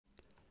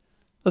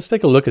Let's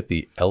take a look at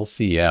the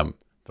LCM,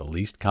 the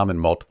least common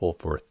multiple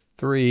for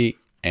 3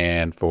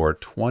 and for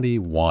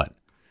 21.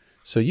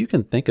 So you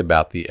can think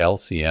about the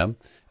LCM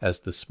as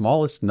the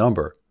smallest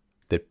number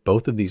that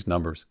both of these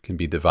numbers can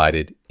be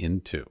divided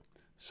into.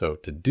 So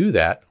to do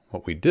that,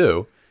 what we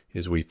do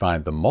is we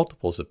find the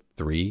multiples of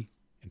 3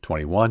 and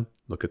 21,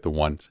 look at the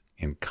ones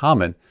in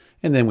common,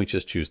 and then we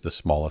just choose the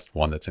smallest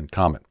one that's in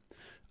common.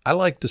 I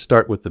like to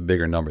start with the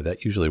bigger number.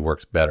 That usually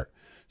works better.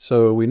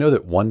 So we know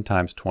that 1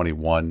 times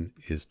 21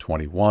 is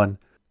 21.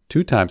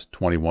 2 times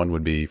 21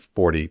 would be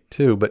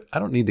 42, but I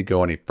don't need to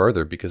go any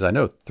further because I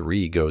know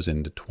 3 goes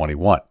into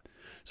 21.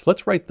 So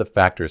let's write the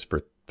factors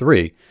for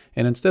 3,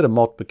 and instead of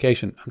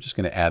multiplication, I'm just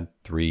going to add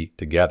 3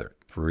 together.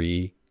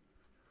 3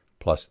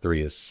 plus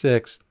 3 is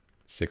 6,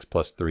 6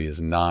 plus 3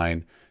 is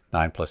 9,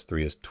 9 plus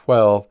 3 is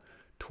 12,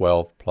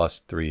 12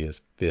 plus 3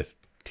 is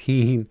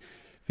 15,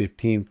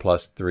 15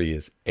 plus 3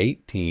 is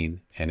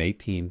 18, and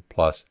 18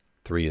 plus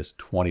 3 is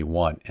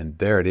 21, and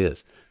there it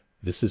is.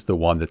 This is the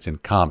one that's in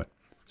common.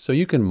 So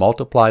you can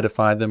multiply to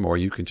find them, or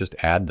you can just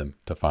add them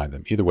to find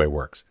them. Either way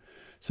works.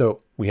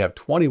 So we have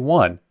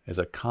 21 as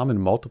a common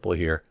multiple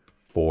here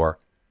for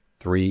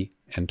 3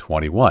 and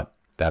 21.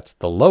 That's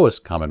the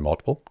lowest common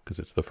multiple because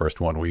it's the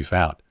first one we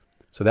found.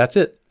 So that's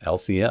it.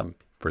 LCM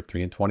for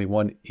 3 and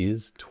 21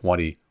 is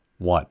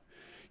 21.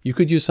 You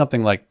could use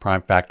something like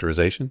prime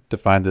factorization to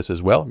find this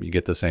as well. You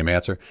get the same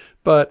answer,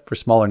 but for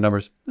smaller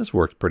numbers, this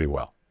works pretty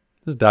well.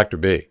 This is Dr.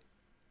 B.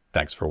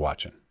 Thanks for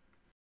watching.